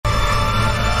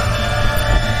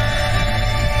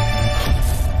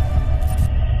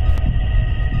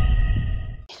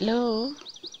Hello,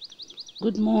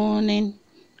 good morning,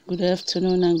 good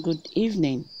afternoon, and good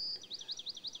evening.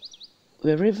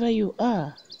 Wherever you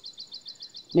are,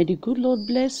 may the good Lord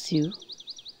bless you,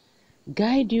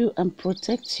 guide you, and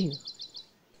protect you.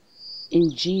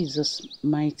 In Jesus'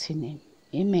 mighty name,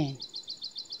 amen.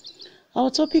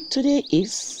 Our topic today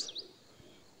is,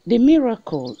 the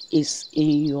miracle is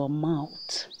in your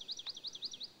mouth.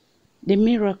 The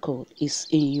miracle is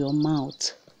in your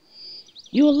mouth.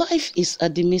 Your life is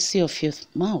at the mercy of your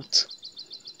mouth.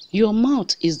 Your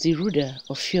mouth is the ruler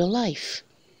of your life.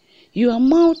 Your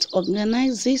mouth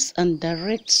organizes and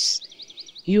directs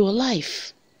your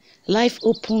life. Life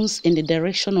opens in the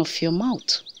direction of your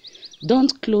mouth.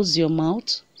 Don't close your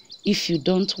mouth if you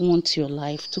don't want your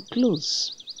life to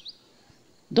close.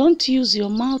 Don't use your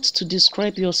mouth to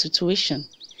describe your situation.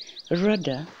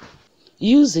 Rather,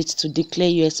 use it to declare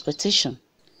your expectation.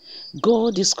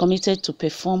 God is committed to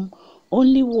perform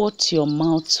only what your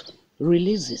mouth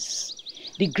releases.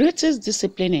 The greatest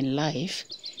discipline in life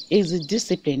is the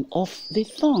discipline of the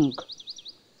tongue.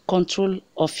 Control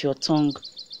of your tongue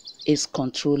is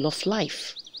control of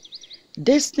life.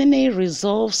 Destiny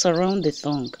revolves around the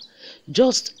tongue.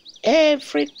 Just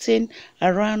everything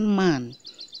around man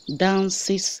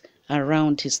dances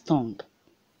around his tongue.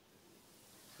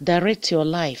 Direct your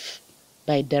life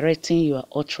by directing your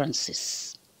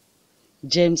utterances.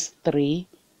 James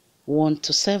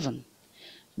 3:1-7.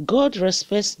 God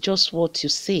respects just what you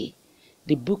say.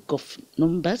 The book of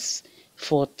Numbers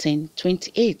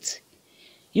 14:28.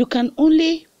 You can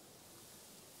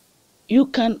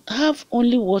have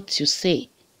only what you say.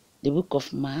 The book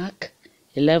of Mark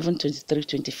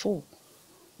 11:23-24.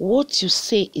 What you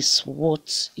say is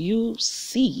what you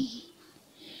see.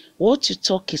 What you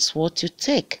talk is what you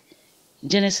take.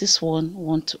 Genesis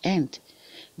 1:1 to end.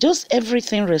 Just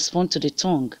everything responds to the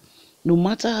tongue, no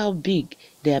matter how big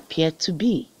they appear to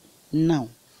be. Now,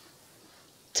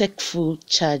 take full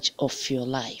charge of your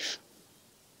life.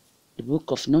 The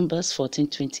book of Numbers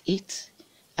 14:28,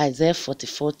 Isaiah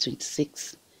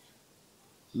 44:26,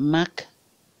 Mark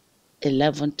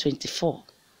 11:24.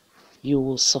 You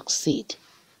will succeed.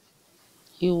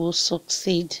 You will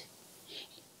succeed.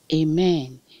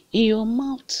 Amen. In your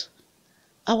mouth,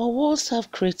 our words have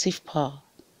creative power.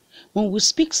 When we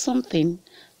speak something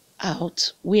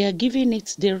out, we are giving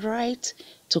it the right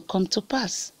to come to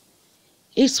pass.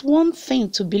 It's one thing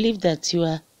to believe that you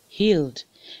are healed,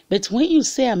 but when you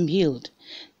say I'm healed,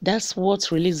 that's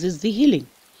what releases the healing.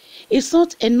 It's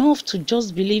not enough to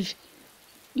just believe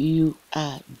you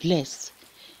are blessed.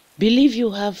 Believe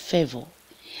you have favor.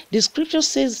 The scripture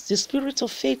says the spirit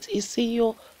of faith is in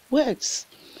your words.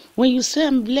 When you say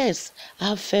I'm blessed, I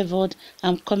have favored,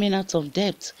 I'm coming out of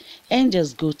debt,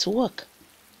 angels go to work.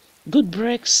 Good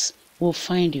breaks will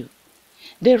find you.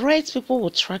 The right people will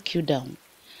track you down.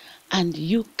 And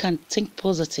you can think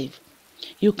positive.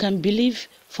 You can believe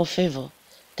for favor.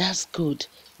 That's good,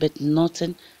 but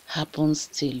nothing happens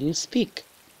till you speak.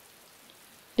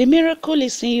 The miracle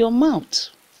is in your mouth.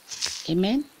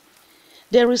 Amen.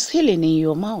 There is healing in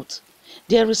your mouth.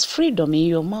 There is freedom in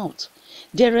your mouth.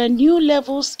 There are new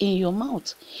levels in your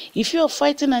mouth. If you are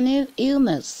fighting an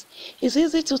illness, it's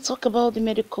easy to talk about the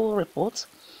medical report,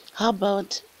 how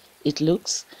bad it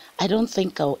looks. I don't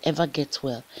think I'll ever get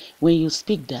well. When you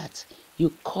speak that,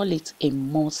 you call it a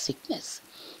more sickness,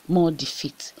 more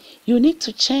defeat. You need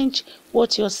to change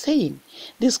what you're saying.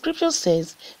 The scripture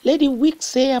says, let the weak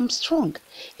say I'm strong.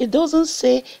 It doesn't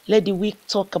say, let the weak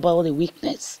talk about the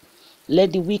weakness.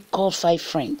 Let the weak call 5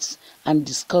 friends and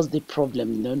discuss the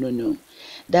problem. No.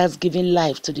 That's giving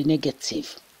life to the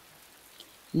negative.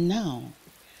 Now,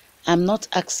 I'm not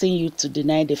asking you to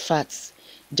deny the facts.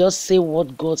 Just say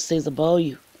what God says about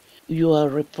you. Your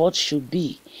report should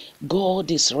be,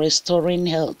 God is restoring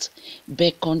health.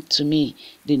 Beckon to me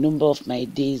the number of my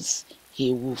days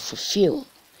he will fulfill.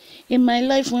 In my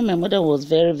life, when my mother was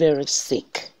very, very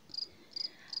sick,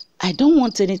 I don't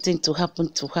want anything to happen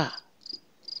to her.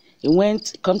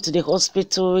 Come to the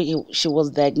hospital, she was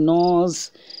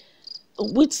diagnosed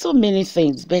with so many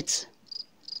things. But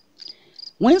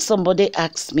when somebody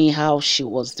asked me how she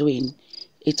was doing,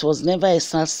 it was never a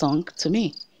sad song to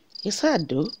me. It's hard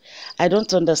though. I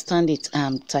don't understand it.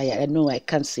 I'm tired. I know I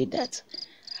can't say that.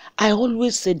 I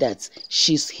always say that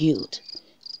she's healed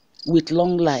with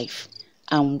long life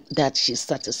and that she's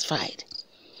satisfied.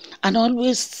 And I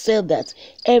always say that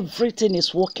everything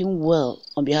is working well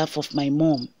on behalf of my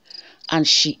mom and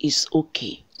she is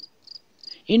okay.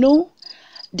 You know,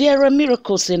 there are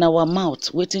miracles in our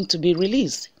mouth waiting to be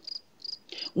released.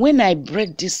 When I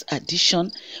break this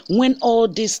addiction, when all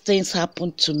these things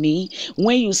happen to me,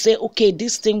 when you say, okay,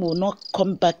 this thing will not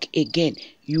come back again,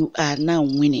 you are now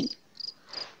winning.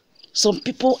 Some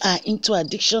people are into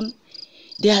addiction.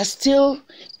 They are still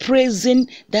praising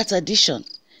that addiction.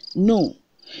 No,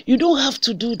 you don't have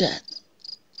to do that.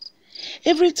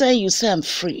 Every time you say I'm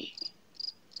free,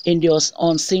 in the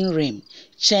unseen realm,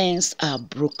 chains are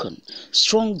broken,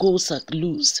 strongholds are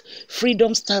loosed,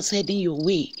 freedom starts heading your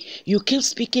way. You keep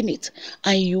speaking it,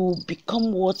 and you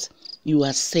become what you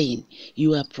are saying.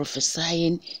 You are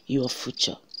prophesying your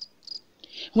future.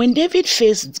 When David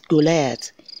faced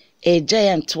Goliath, a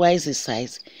giant twice his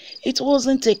size, it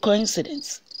wasn't a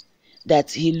coincidence that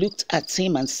he looked at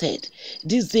him and said,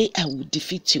 "This day I will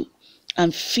defeat you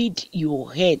and feed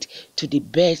your head to the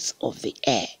birds of the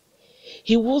air."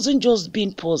 He wasn't just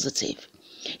being positive.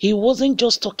 He wasn't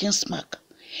just talking smack.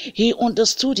 He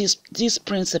understood this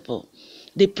principle.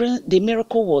 The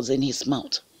miracle was in his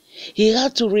mouth. He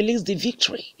had to release the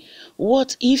victory.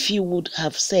 What if he would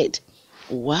have said,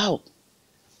 "Wow,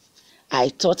 I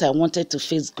thought I wanted to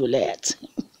face Goliath.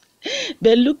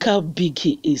 But look how big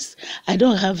he is. I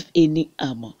don't have any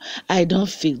armor. I don't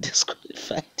feel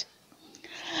disqualified.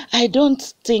 I don't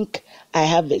think I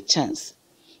have a chance."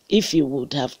 If he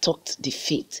would have talked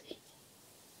defeat,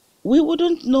 we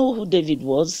wouldn't know who David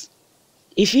was.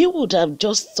 If he would have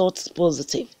just thought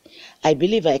positive, "I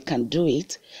believe I can do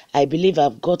it. I believe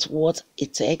I've got what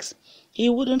it takes," he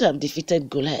wouldn't have defeated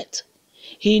Goliath.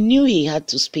 He knew he had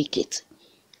to speak it.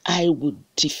 "I will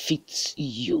defeat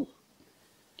you."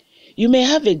 You may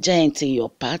have a giant in your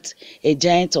path, a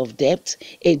giant of debt,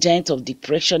 a giant of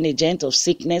depression, a giant of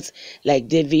sickness like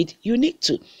David. You need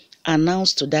to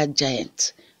announce to that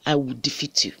giant, "I will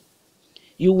defeat you.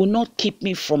 You will not keep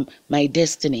me from my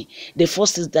destiny. The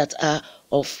forces that are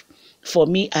for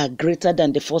me are greater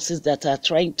than the forces that are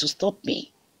trying to stop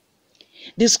me."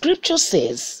 The scripture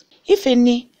says, "If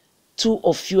any two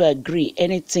of you agree,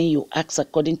 anything you ask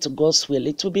according to God's will,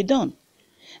 it will be done."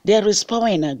 There is power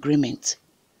in agreement.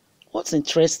 What's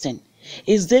interesting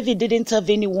is David didn't have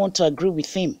anyone to agree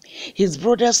with him. His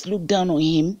brothers looked down on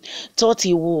him, thought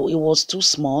he was too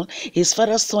small. His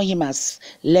father saw him as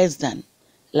less than,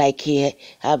 like he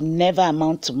have never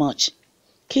amounted to much.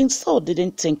 King Saul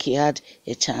didn't think he had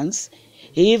a chance.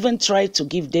 He even tried to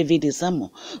give David his armor,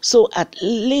 so at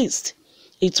least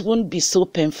it wouldn't be so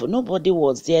painful. Nobody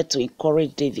was there to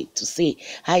encourage David, to say,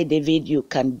 "Hi David, you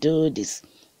can do this.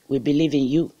 We believe in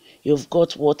you. You've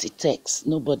got what it takes."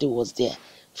 Nobody was there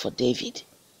for David.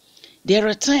 There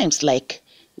are times like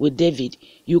with David,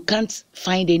 you can't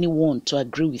find anyone to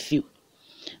agree with you.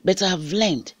 But I have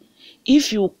learned,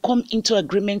 if you come into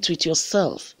agreement with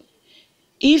yourself,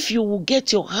 if you will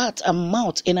get your heart and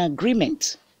mouth in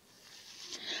agreement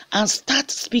and start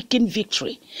speaking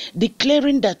victory,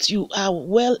 declaring that you are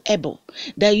well able,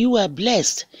 that you are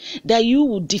blessed, that you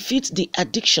will defeat the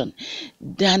addiction,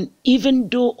 then even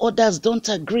though others don't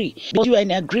agree, but you are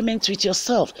in agreement with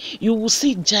yourself, you will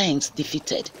see giants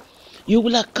defeated. You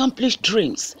will accomplish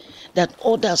dreams that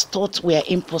others thought were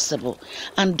impossible.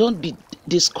 And don't be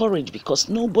discouraged, because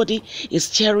nobody is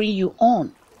cheering you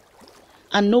on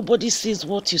and nobody sees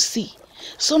what you see.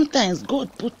 Sometimes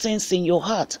God put things in your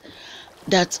heart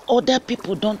that other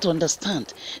people don't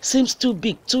understand, seems too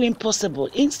big, too impossible.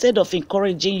 Instead of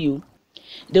encouraging you,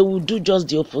 they will do just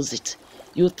the opposite.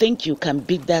 You think you can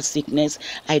beat that sickness.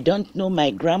 "I don't know,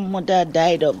 my grandmother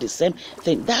died of the same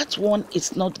thing." That one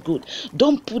is not good.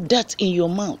 Don't put that in your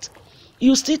mouth.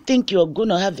 You still think you're going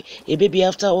to have a baby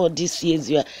after all these years.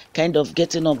 You are kind of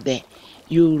getting up there.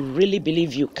 You really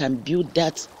believe you can build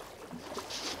that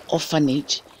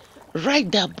orphanage?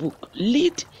 Write that book.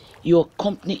 Lead your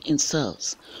company in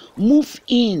sales. Move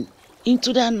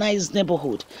into that nice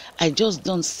neighborhood. I just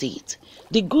don't see it.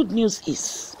 The good news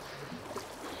is,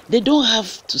 they don't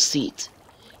have to see it.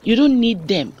 You don't need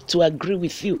them to agree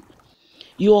with you.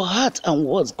 Your heart and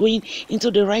words going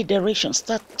into the right direction.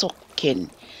 Start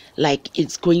talking like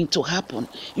it's going to happen.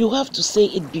 You have to say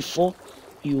it before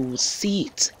you see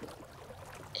it.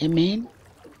 Amen.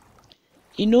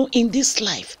 You know, in this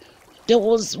life, there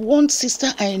was one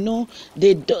sister I know,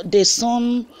 the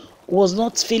son was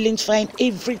not feeling fine.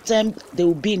 Every time they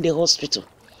would be in the hospital,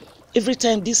 every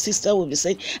time this sister would be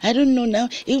saying, "I don't know now,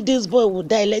 if this boy will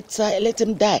die, let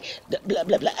him die." Blah,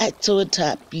 blah, blah. I told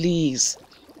her, please,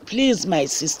 my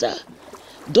sister,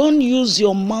 don't use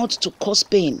your mouth to cause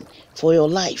pain for your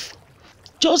life.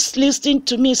 Just listen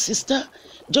to me, sister.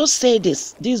 Just say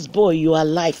this boy, you are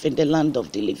alive in the land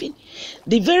of the living.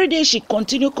 The very day she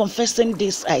continued confessing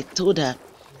this, I told her,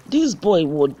 this boy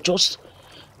was just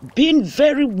being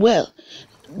very well.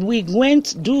 We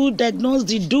went, do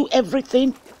diagnosis, do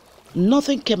everything.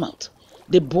 Nothing came out.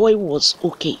 The boy was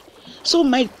okay. So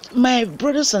my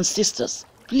brothers and sisters,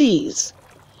 please,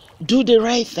 Do the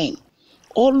right thing.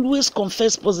 Always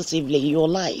confess positively in your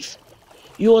life.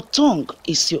 Your tongue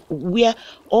is where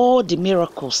all the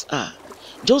miracles are.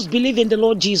 Just believe in the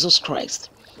Lord Jesus Christ.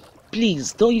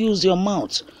 Please don't use your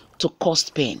mouth to cause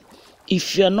pain.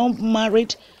 If you're not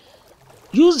married,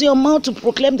 use your mouth to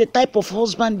proclaim the type of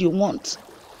husband you want,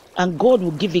 and God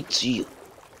will give it to you.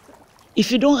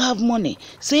 If you don't have money,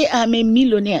 say I'm a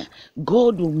millionaire.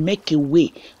 God will make a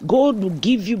way. God will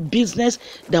give you business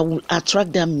that will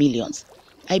attract them millions.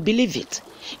 I believe it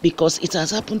because it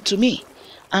has happened to me,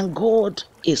 and God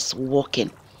is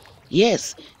working.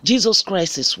 Yes, Jesus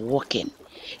Christ is working.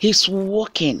 He's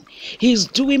working. He's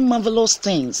doing marvelous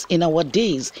things in our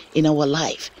days, in our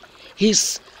life.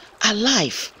 He's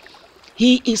alive.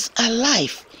 He is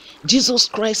alive. Jesus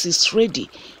Christ is ready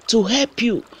to help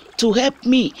you, to help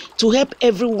me, to help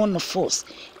every one of us.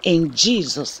 In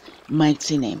Jesus'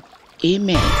 mighty name.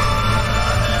 Amen.